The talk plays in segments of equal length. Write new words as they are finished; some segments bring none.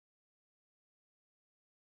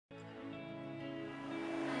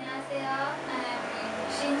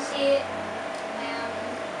Hi,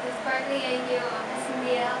 this is partly idea of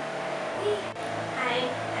SNDL. Hi,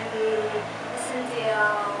 I'm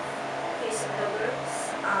SNDL face of the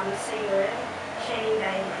groups, singer, Shining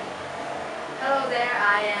Diamond. Hello there,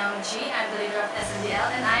 I am G, I'm the leader of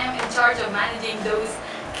SNDL, and I am in charge of managing those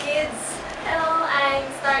kids. Hello, I'm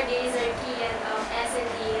Stargazer Kian of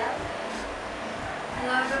SNDL.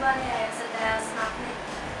 Hello everybody, I am SNDL's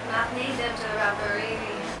Mac native to rapper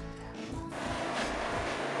Riri.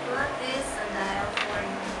 What is SNDL for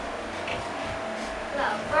you?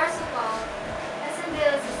 Well, first of all,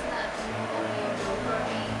 SNDL is not only a group for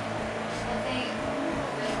me. I think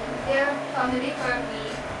they're family for me.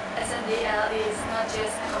 SNDL is not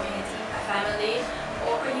just a community, a family,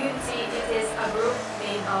 or a unity. It is a group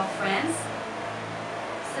made of friends.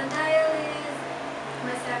 SNDL is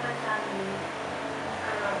my second family.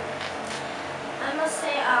 I must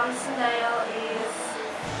say SNDL is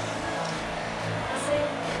my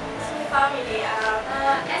family.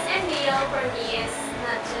 SNDL for me is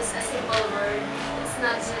not just a simple word. It's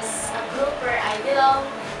not just a group where I belong.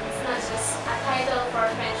 It's not just a title for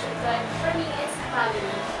friendship, but for me, it's a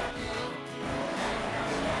family.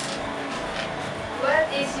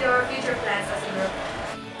 What is your future plans as a group?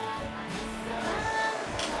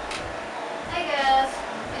 I guess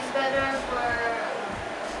it's better for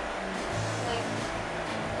like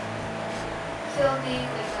filming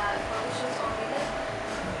like that photo shoots only.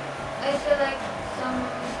 I feel like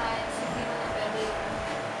sometimes hindi mo na pwede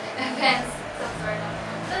events some sort of.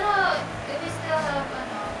 Pero if we still have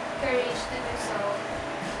courage to do so,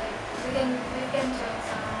 like we can join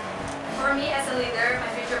some. For me as a leader, my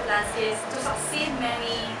future plans is to succeed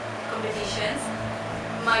many competitions.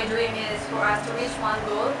 My dream is for us to reach one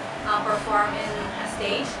goal, perform in a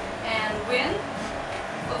stage, and win.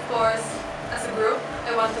 Of course, as a group,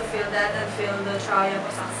 I want to feel that and feel the triumph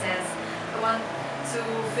of success. I want to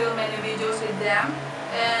film many videos with them,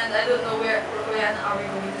 and I don't know when are we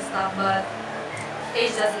going to stop, but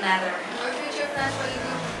age doesn't matter. Our future plans for the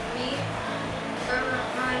group,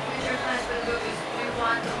 my future plans for the group is we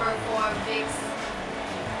want to perform gigs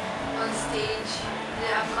on stage. The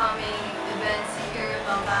upcoming events here in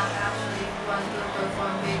Bangkok, actually we want to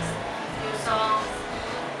perform gigs, new songs,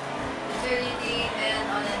 maternity, and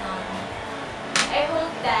on and on. I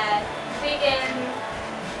hope that we can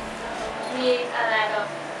make a lot of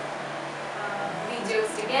videos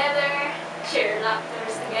together, share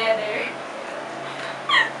laughters together.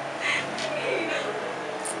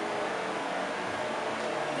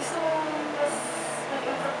 Gusto kong mas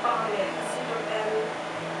mag-improve pa kami kasi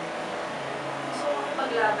gusto kong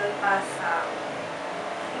paglaban pa sa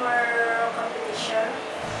more competition.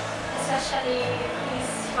 Especially,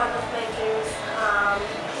 he's one of my dreams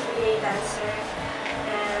to be a dancer.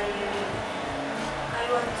 And I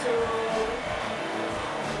want to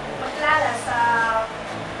maglala sa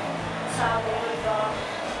buong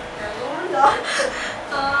mundo.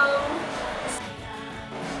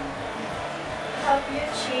 Have you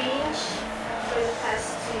changed for the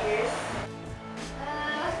past 2 years?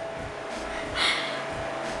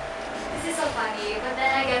 This is so funny, but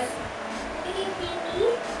then I guess taking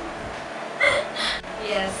pity.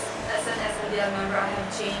 Yes, as an SNDL member, I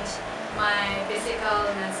have changed my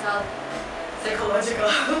physical, mental,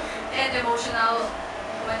 psychological, and emotional.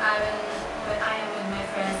 When I am with my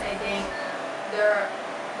friends, I think they're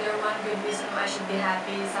one good reason why I should be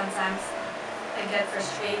happy. Sometimes I get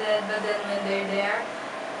frustrated, but then when they're there,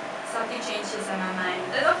 something changes in my mind.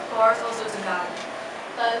 And of course, also to God.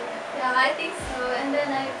 But yeah, I think so. And then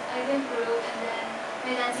I've improved, and then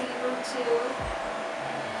my dancing improved too.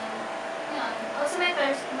 And yeah, also my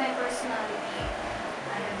personality.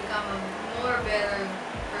 I have become a more better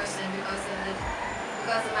person because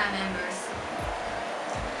of my members.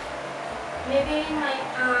 Maybe I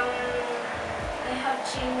have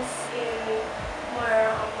changed in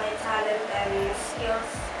more of my talent and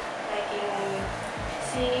skills, like in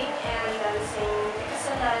singing and dancing, because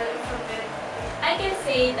of that I improved it. I can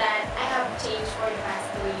say that I have changed for the past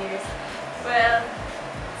 2 years. Well,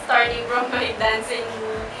 starting from my dancing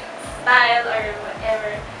style or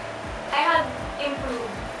whatever, I have improved.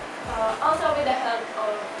 Also with the help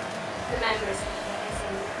of the members of the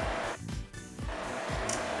SNDL.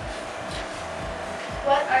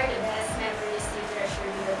 What are the best memories you treasure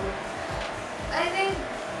with the group? I think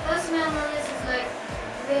those memories is like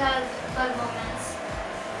we had bad moments.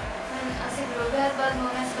 When as a group, we had bad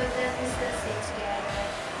moments, but then we still stay together.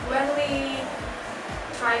 When we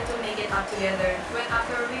try to make it up together, when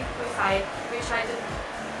after we fight, we try to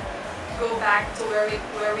go back to where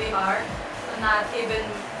we are, not even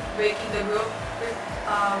breaking the group.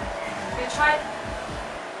 We try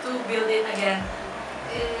to build it again.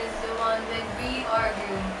 is the one when we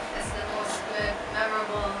argue as the most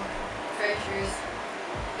memorable treasures,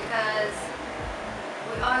 because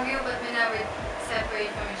we argue but we never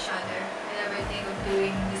separate from each other. We never think of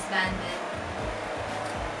doing disbanded.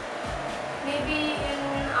 Maybe in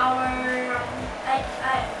our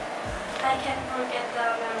I can't forget the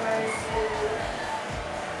memories in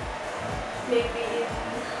maybe in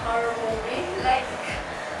horror movie like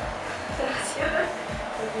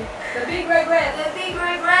The big regret. The Big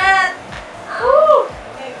Regret! Woo!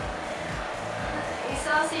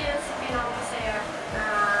 Isa kasi yun sa pinakamasaya na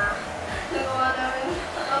nagawa namin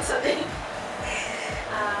actually.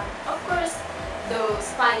 Of course, those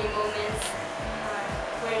funny moments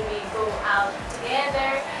when we go out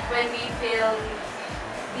together, when we film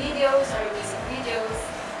videos or music videos,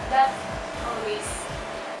 that always.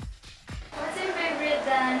 What's your favorite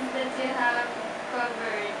dance that you have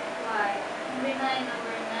covered? Why? Number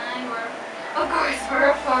 9, or of course,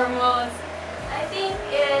 War of Hormones. I think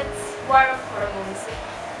it's War of Hormones.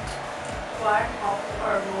 War of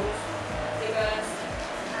Hormones. Because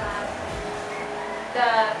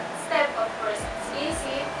the step, of course, is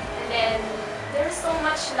easy, and then there's so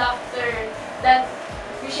much laughter that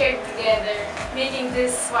we shared together, making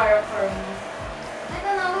this War of Hormones. I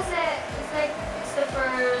don't know, kasi it's like it's the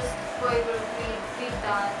first boy group we've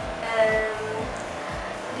done. And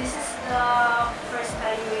this is the first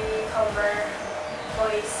time we cover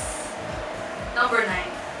boys. Number 9.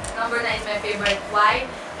 Number 9 is my favorite. Why?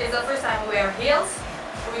 It's the first time we wear heels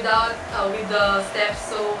without with the steps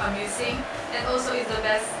so amusing, and also it's the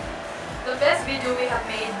best video we have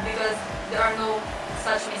made because there are no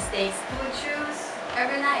such mistakes. We would choose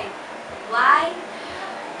Every Night. Why?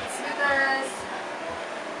 It's because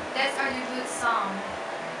that's our debut song,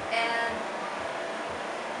 and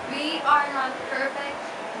we are not perfect,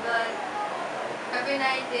 but Every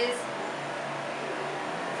Night is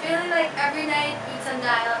feeling like Every Night with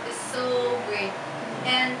SNDL is so great,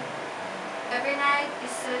 and Every Night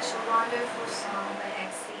is such a wonderful song.